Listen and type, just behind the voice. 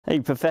Hey,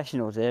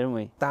 professionals here, aren't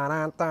we?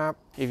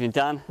 Evening,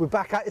 Dan. We're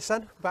back at it,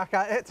 son. Back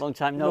at it. Long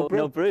time no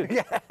brew.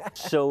 Yeah.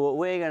 So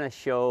we're going to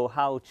show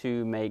how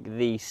to make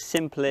the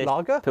simplest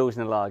lager.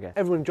 Pilsner lager.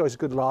 Everyone enjoys a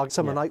good lager,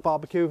 summer night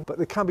barbecue, but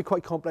they can be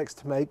quite complex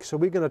to make. So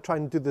we're going to try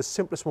and do the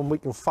simplest one we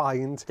can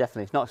find.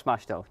 Definitely, it's not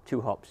smashed though.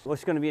 2 hops.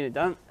 What's going to be in it,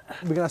 Dan?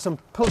 We're going to have some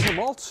Pilsner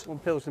malt. 1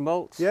 Pilsner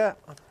malt. Yeah.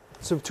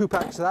 So 2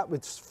 packs of that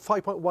with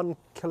 5.1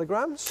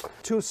 kilograms.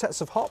 2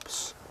 sets of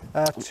hops.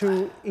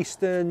 2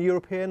 Eastern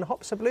European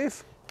hops, I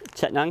believe.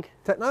 Tettnang.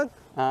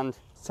 And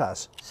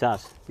Saz.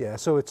 Yeah,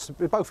 so it's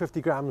about 50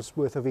 grams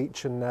worth of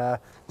each, and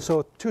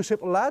so 2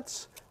 simple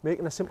lads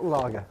making a simple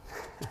lager.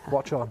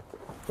 Watch on.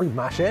 We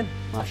mash in.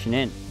 Mashing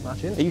in.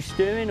 Mash in. Are you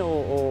stirring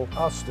or?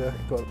 I'll stir.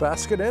 Got a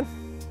basket in.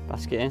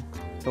 Basket in.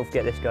 Don't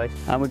forget this, guys.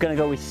 And we're going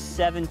to go with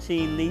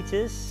 17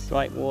 litres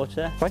white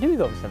water. Why do we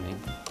go with 17?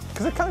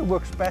 Because it kind of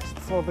works best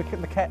for the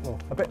kettle.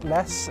 A bit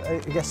less,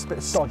 it gets a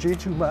bit stodgy.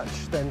 Too much,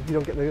 then you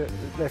don't get the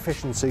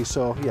efficiency.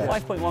 So yeah.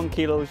 5.1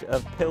 kilos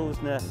of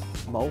Pilsner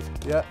malt.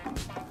 Yeah.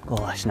 Oh,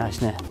 that's nice,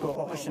 isn't it?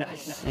 Oh, that's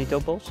nice. Any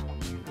doubles?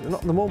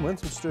 Not at the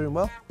moment. I'm stirring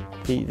well.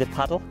 The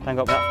paddle. Thank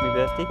God that for my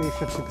birthday. You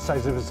should see the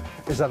size of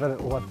his other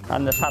little one.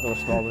 And the paddle's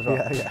small as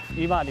well. Yeah.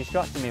 You might have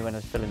distracted me when I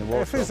was filling the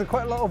water. It feels like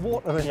quite a lot of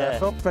water in there.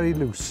 Felt very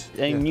loose.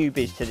 Any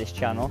newbies to this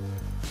channel?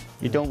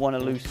 You don't want a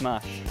loose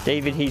mash.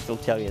 David Heath will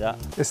tell you that.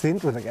 It's the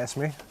intro that gets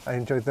me. I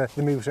enjoyed the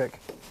music.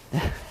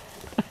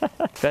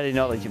 Very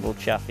knowledgeable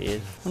chap he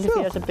is. I wonder if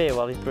he has a beer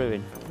while he's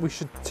brewing. We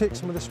should take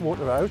some of this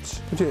water out.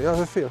 What do you have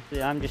a feel?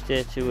 Yeah, I'm just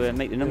here to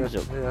make the numbers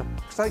up. Yeah.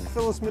 It's like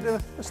Phil's made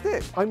a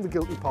mistake. I'm the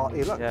guilty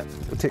party, look. Yeah.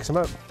 We'll take some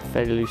out.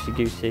 Very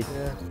loosey-goosey.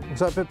 Yeah. Is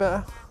that a bit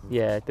better?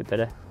 Yeah, a bit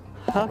better.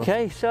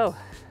 Okay, so.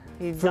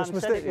 First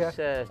mistake, was,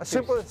 a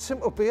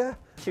simple beer.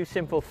 2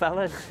 simple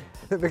fellas.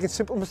 They're making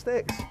simple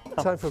mistakes.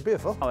 Time for a beer,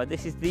 Phil. Oh,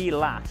 this is the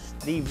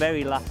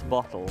very last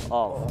bottle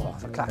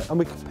of. And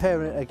we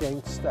compare it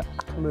against the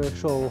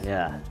commercial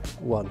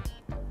one.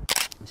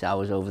 It's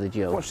hours over the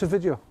Joe. Watch the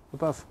video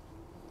above.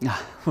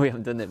 We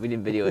haven't done it, we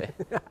didn't video it.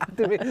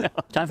 Did we?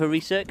 Time for a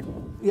re-circ?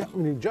 Yeah,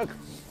 we need a jug.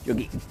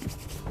 Juggy.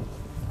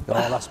 Oh,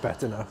 that's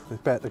better now.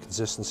 It's better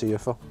consistency here,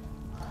 Phil.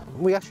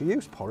 We actually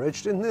used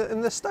porridge in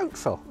the stout,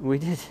 Phil. We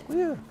did.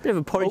 Yeah. Bit of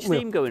a porridge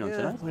theme going on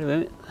tonight. Wait a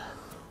minute.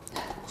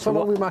 So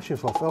what are we mashing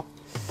for, Phil?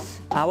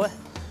 Hour.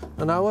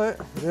 An hour,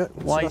 yeah.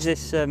 Why is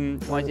this?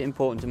 Why is it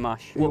important to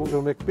mash? You won't be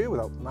able to make beer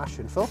without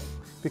mashing, Phil,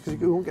 because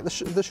you won't get the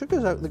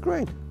sugars out of the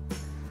grain.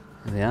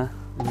 Yeah,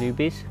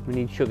 newbies. We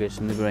need sugars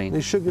from the grain.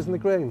 Need sugars in the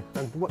grain,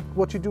 and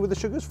what do you do with the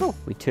sugars, Phil?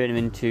 We turn them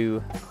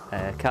into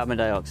carbon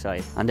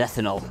dioxide and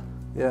ethanol.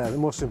 Yeah, the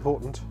most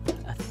important.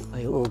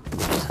 Oh,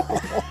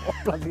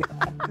 bloody!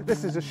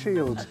 This is a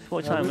shield.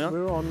 What time are we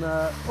on?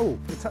 We're on.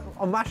 It's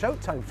on mash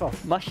out time, Phil.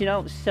 Mashing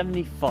out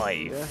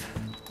 75. Yeah.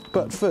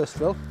 But first,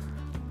 Phil,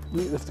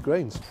 we lift the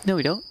grains. No,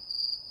 we don't.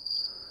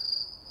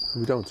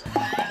 We don't.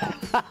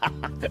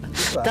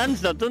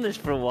 Dan's not done this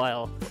for a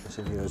while. It's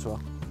in here as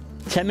well.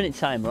 10-minute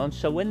timer on.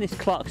 So when this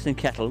Klarstein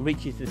kettle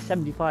reaches the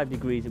 75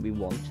 degrees that we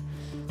want,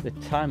 the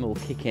timer will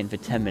kick in for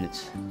 10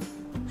 minutes.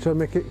 Should I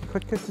make it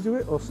quicker to do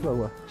it or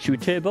slower? Should we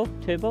turbo?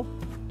 Turbo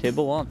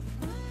on.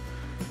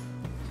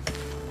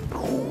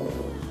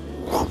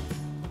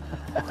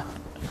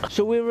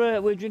 So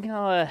we're drinking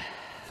our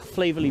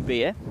flavourly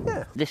beer.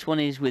 Yeah. This one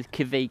is with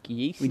Kveik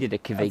yeast. We did a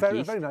Kveik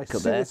yeast. Very nice.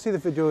 Cup See the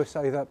video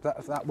say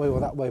that way or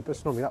that way, but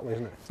it's normally that way,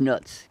 isn't it? It's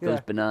nuts. It goes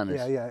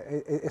bananas. Yeah.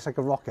 It's like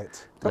a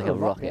rocket. Like a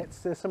rocket.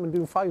 There's someone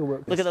doing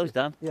fireworks. Look at those,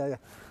 Dan. Yeah.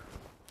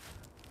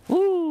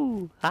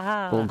 Woo!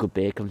 Ah! All good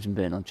beer comes in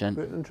Burton on Trent.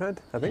 Burton on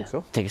Trent? I think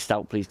so. Take a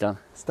stout, please, Dan.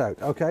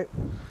 Stout, okay.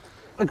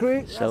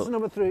 Agree, so, that's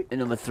number 3.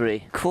 Number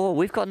 3. Cool,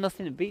 we've got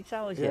nothing that beats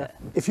ours yet.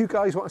 If you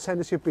guys want to send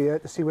us your beer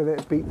to see whether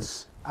it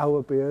beats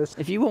our beers.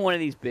 If you want one of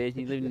these beers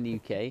and you live in the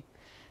UK,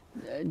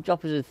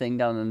 drop us a thing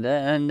down under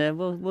and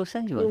we'll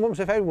send you one. What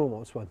if everyone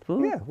wants one?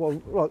 Ooh. Yeah,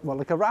 well,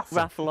 like a raffle.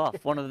 Raffle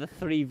off one of the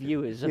 3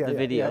 viewers of the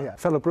video. Yeah.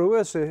 Fellow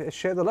brewers,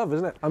 share the love,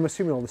 isn't it? I'm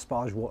assuming all the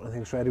Sparge water and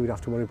things ready, we don't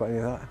have to worry about any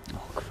of that.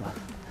 Oh, crap.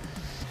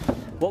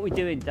 What we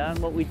doing,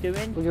 Dan? What we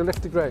doing? We're going to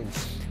lift the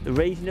grains. The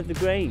raising of the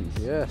grains?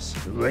 Yes.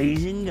 The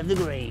raising of the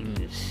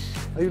grains.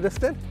 Are you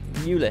lifting?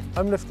 You lift.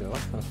 I'm lifting, I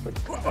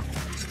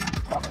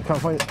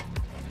can't find it.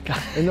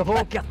 In the hole?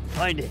 I can't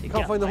find it.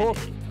 Can't find the hole?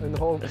 In the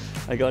hole.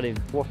 I got him.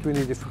 What do we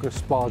need if we're going to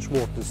Sparge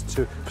waters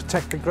to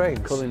protect the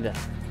grains? Colander.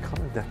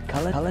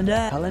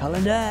 Yeah,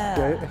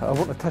 I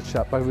want to touch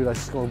that, but I realise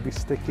it's going to be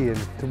sticky and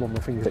don't want my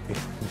fingers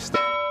sticky.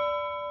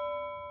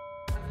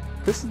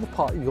 This is the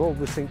part you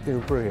always think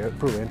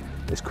brewing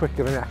is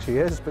quicker than it actually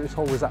is, but it's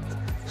always that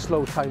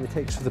slow time it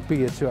takes for the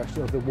beer to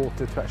actually, or the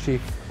water to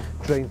actually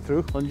drain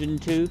through.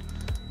 102.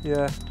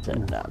 Yeah.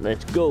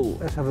 Let's go.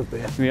 Let's have a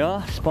beer. Here we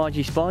are,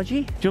 Spargy. Do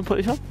you want to put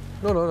this on?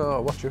 No,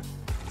 I'll watch you.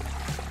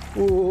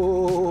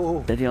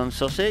 Ooh. Steady on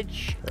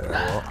sausage.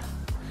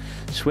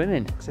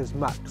 Swimming. It says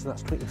max, and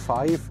that's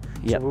 25.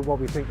 Yep. So what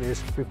we think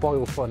is we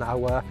boil for an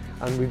hour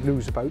and we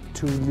lose about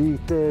 2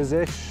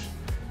 litres-ish.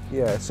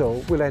 Yeah,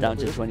 so we'll end down up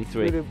to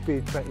 23. We'll be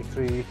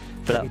 23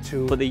 But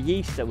the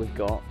yeast that we've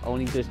got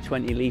only does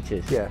 20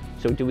 litres. Yeah.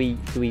 So do we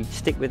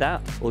stick with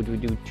that, or do we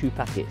do 2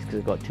 packets because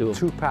we've got 2 of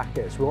them? 2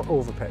 packets. We want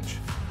over pitch,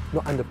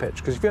 not under pitch.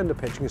 Because if you're under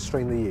pitch, you can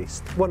strain the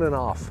yeast.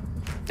 1.5.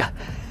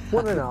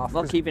 1.5. I'm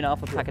not keeping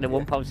half a packet of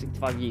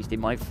 £1.65 yeast in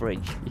my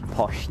fridge. You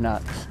posh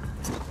nuts.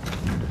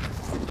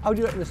 How do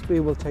you reckon this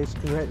beer will taste,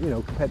 you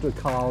know, compared to a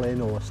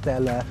Carlin or a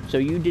Stella? So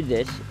you did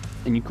this,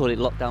 and you call it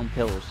lockdown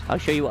pills. I'll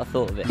show you what I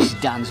thought of it. This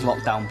is Dan's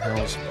lockdown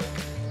pills.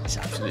 It's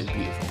absolutely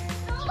beautiful.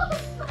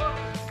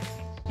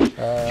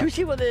 Should we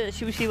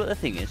see what the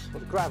thing is?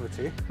 What the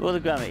gravity? What the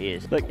gravity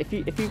is. Look, if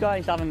you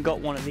guys haven't got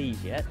one of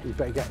these yet, you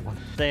better get one.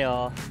 They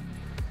are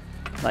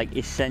like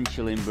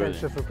essential in brewing.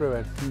 Essential for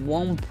brewing.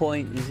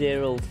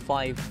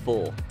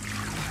 1.054.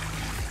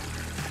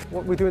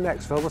 What are we doing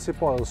next, Phil? What's it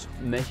boils?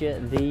 Measure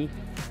the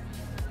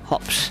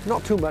hops.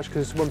 Not too much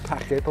because it's 1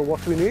 packet, but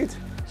what do we need?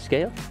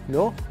 Scale?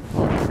 No.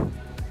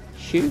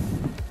 Shoe?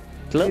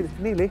 Glove?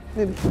 Nearly.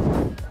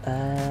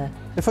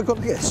 If I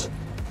got this.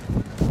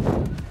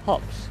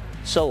 Hops.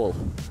 Sole.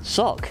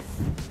 Sock.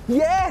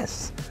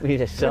 Yes! We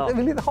need a sock.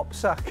 We need a hop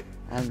sack.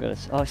 I'm gonna.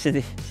 Oh, it's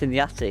in the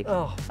attic.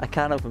 Oh. I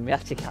can't open my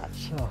attic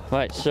hatch. Oh.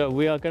 Right, so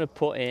we are going to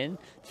put in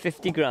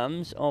 50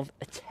 grams of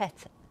Tet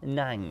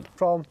Nang.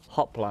 From?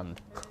 Hopland.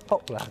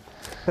 Hopland.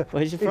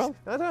 Where's it from?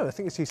 I don't know, I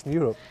think it's Eastern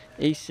Europe.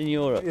 Eastern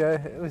Europe. Yeah,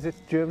 was it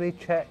Germany,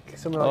 Czech,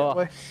 something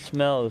like that?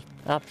 Smells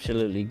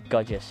absolutely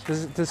gorgeous.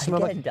 Does it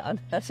smell like... Dan,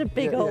 that's a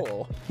big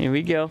hole. Yeah. Here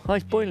we go. Oh,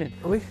 it's boiling.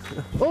 Are we?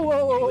 Oh,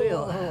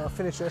 I'll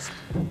finish this.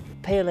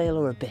 Pale ale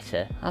or a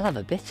bitter? I'll have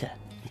a bitter.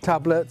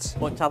 Tablets.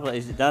 What tablet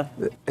is it, Dan?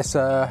 It's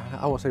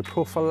I want to say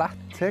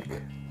prophylactic.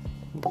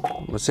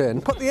 What's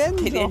in? Put the end.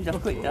 Get the end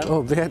off quick, Dan.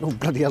 Oh, the end. Oh,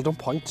 bloody hell, don't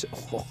point.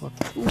 Oh,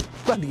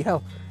 bloody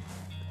hell.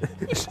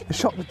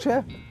 Shot the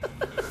chair.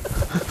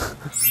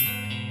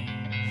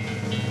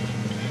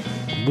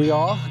 We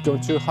are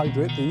going to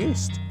hydrate the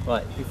yeast.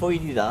 Right, before you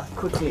do that,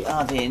 quickly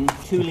add in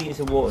 2 litres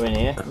of water in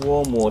here,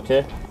 warm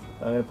water.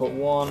 I'm going to put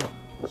 1,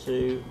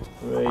 2,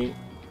 3,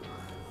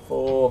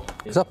 4.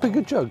 Is that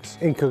bigger jugs?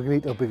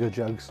 Incognito bigger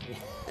jugs.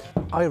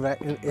 I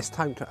reckon it's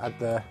time to add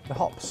the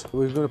hops.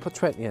 We're going to put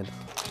 20 in.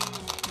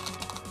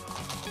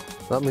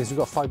 That means we've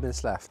got 5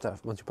 minutes left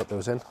once you put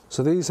those in.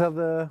 So these are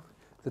the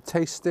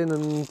tasting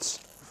and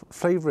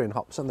flavouring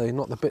hops, aren't they?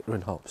 Not the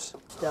bittering hops.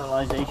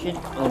 Sterilisation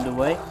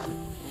underway.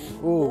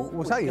 Oh,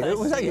 was that you?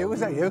 Was that you?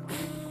 Was that you?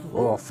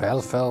 Oh,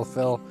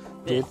 Phil.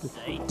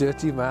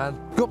 Dirty man.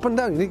 Go up and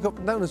down. You need to go up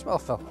and down as well,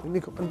 Phil. You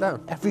need to go up and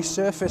down. Every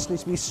surface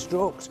needs to be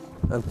stroked.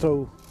 And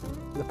throw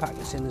the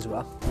packets in as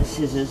well. The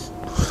scissors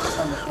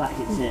and the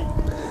packets in.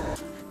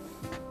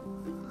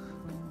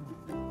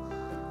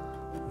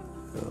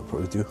 I'll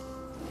probably do.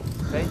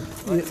 Okay,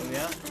 right, here we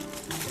are.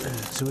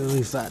 So we'll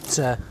leave that.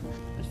 That's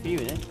for you,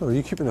 isn't it? Oh,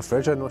 you keep in the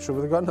fridge. I'm not sure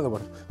whether they've got another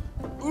one.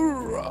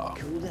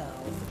 Cooldown.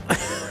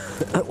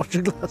 Watch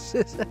your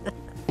glasses.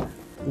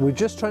 We're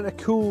just trying to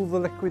cool the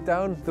liquid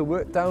down, the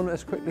wort down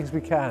as quickly as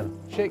we can.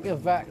 Shake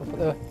it back and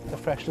put the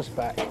freshness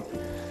back.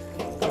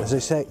 As I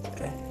say.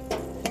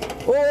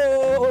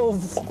 Oh!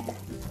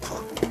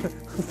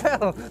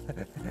 Fell!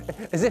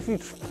 As if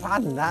you'd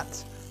planned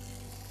that.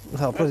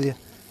 Oh, bloody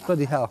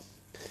hell.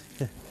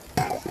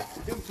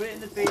 Don't put it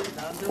in the beer,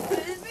 Dan. Don't put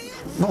it in the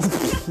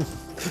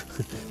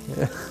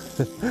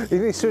beer. You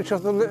need to switch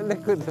off the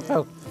liquid that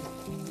fell.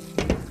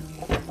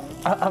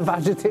 I've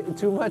agitated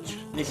too much.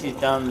 This is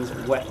Dan's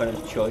weapon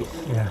of choice.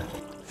 Yeah.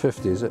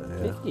 50, is it?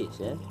 Yeah. 50, it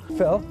said.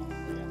 Phil,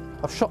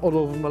 I've shot all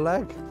over my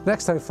leg.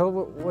 Next time, Phil,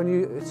 when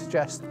you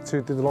suggest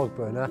to do the log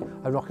burner,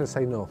 I'm not going to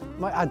say no.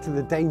 Might add to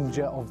the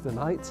danger of the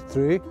night.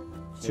 3,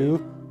 2,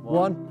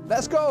 1.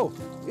 Let's go!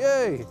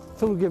 Yay!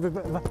 Phil will give a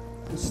bit of a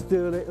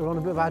stir later on,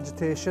 a bit of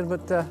agitation,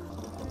 but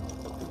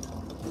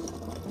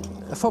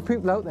for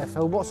people out there,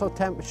 Phil, what sort of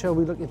temperature are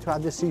we looking to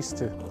add this yeast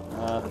to?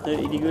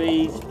 30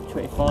 degrees,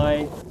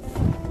 25.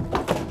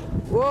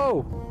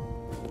 Whoa!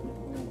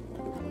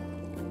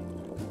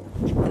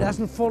 It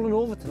hasn't fallen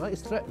over tonight,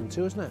 it's threatened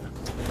to, isn't it?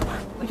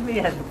 What do you mean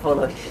it hasn't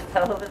fallen? It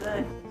fell over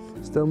there.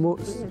 Still more.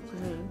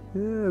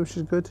 Yeah, which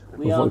is good.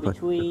 We are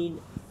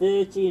between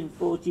 30 and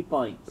 40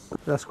 pints.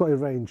 That's quite a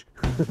range.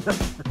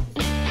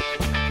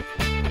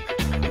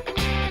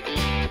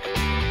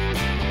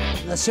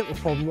 The simple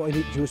problem, what I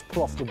need to do is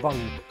pull off the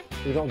bung.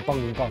 We don't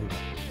bung bung.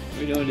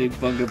 We don't do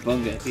bunga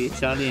bunga. The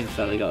Italian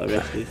fella got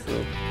arrested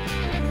for.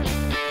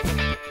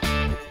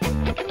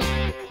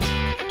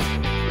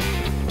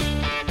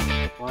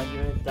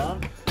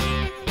 Done.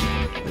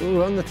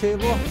 Ooh, on the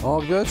table,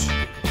 all good.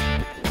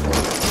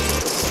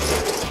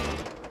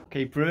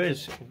 Okay,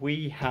 brewers,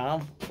 we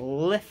have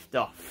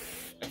liftoff.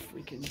 If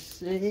we can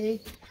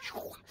see.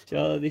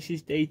 So this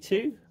is day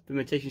 2.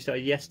 Fermentation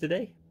started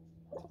yesterday.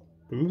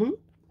 We're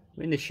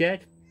in the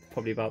shed,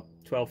 probably about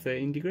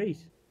 12-13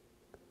 degrees.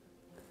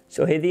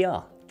 So here they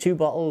are, 2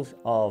 bottles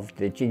of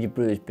the Ginger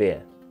Brewers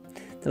beer.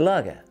 The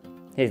lager.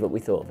 Here's what we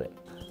thought of it.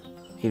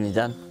 Evening,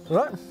 Dan.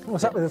 Right,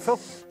 what's happening, Phil?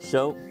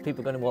 So,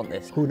 people are going to want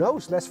this. Who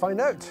knows? Let's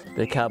find out.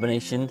 Bit of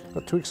carbonation.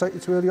 Got too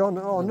excited too early on.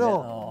 Oh,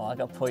 no. Oh, I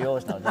got to pour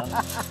yours now, Dan.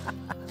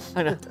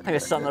 I'm going to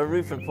stand on the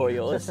roof and pour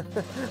yours.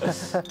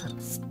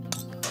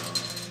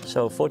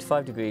 So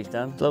 45 degrees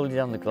down, slowly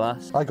down the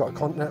glass. I got a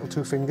continental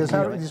 2 fingers.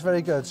 Harry, it's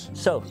very good.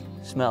 So,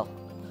 smell.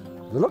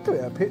 The look of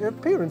it, the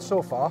appearance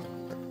so far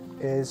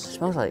is...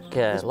 Smells like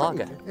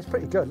lager. It's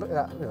pretty good, look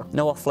at that. You know.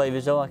 No off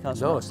flavours though, I can't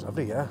smell. No, it's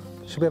lovely, yeah.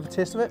 Should we have a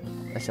taste of it?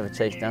 Let's have a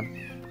taste, Dan.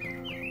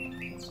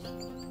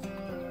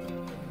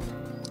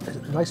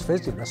 Nice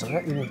fizziness on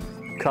it.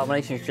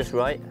 Carbonation is just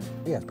right.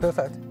 Yeah, it's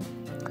perfect.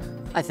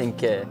 I think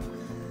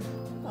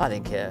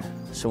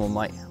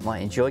someone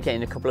might enjoy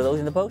getting a couple of those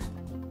in the post.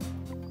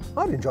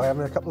 I'd enjoy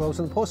having a couple of those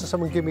in the post. If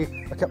someone give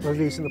me a couple of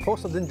these in the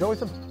post, I'd enjoy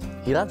them.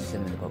 You'll have to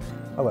send them in the post.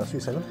 Oh, well, so you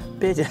say them?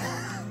 Bid.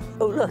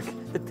 Oh look,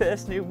 the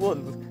person who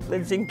won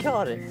lives in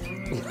Cardiff.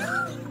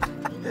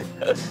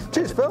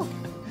 Cheers, Phil.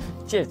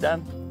 Cheers,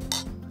 Dan.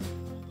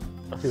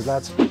 Cheers,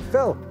 lads.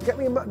 Phil, get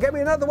me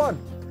another one.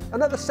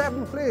 Another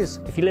 7, please.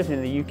 If you live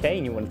in the UK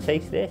and you want to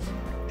taste this,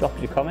 drop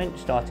us a comment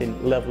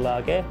starting Love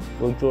Lager.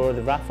 We'll draw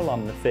the raffle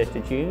on the 1st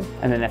of June.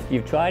 And then after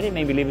you've tried it,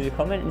 maybe leave us a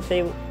comment and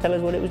tell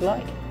us what it was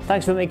like.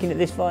 Thanks for making it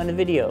this far in the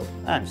video,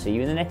 and see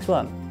you in the next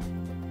one.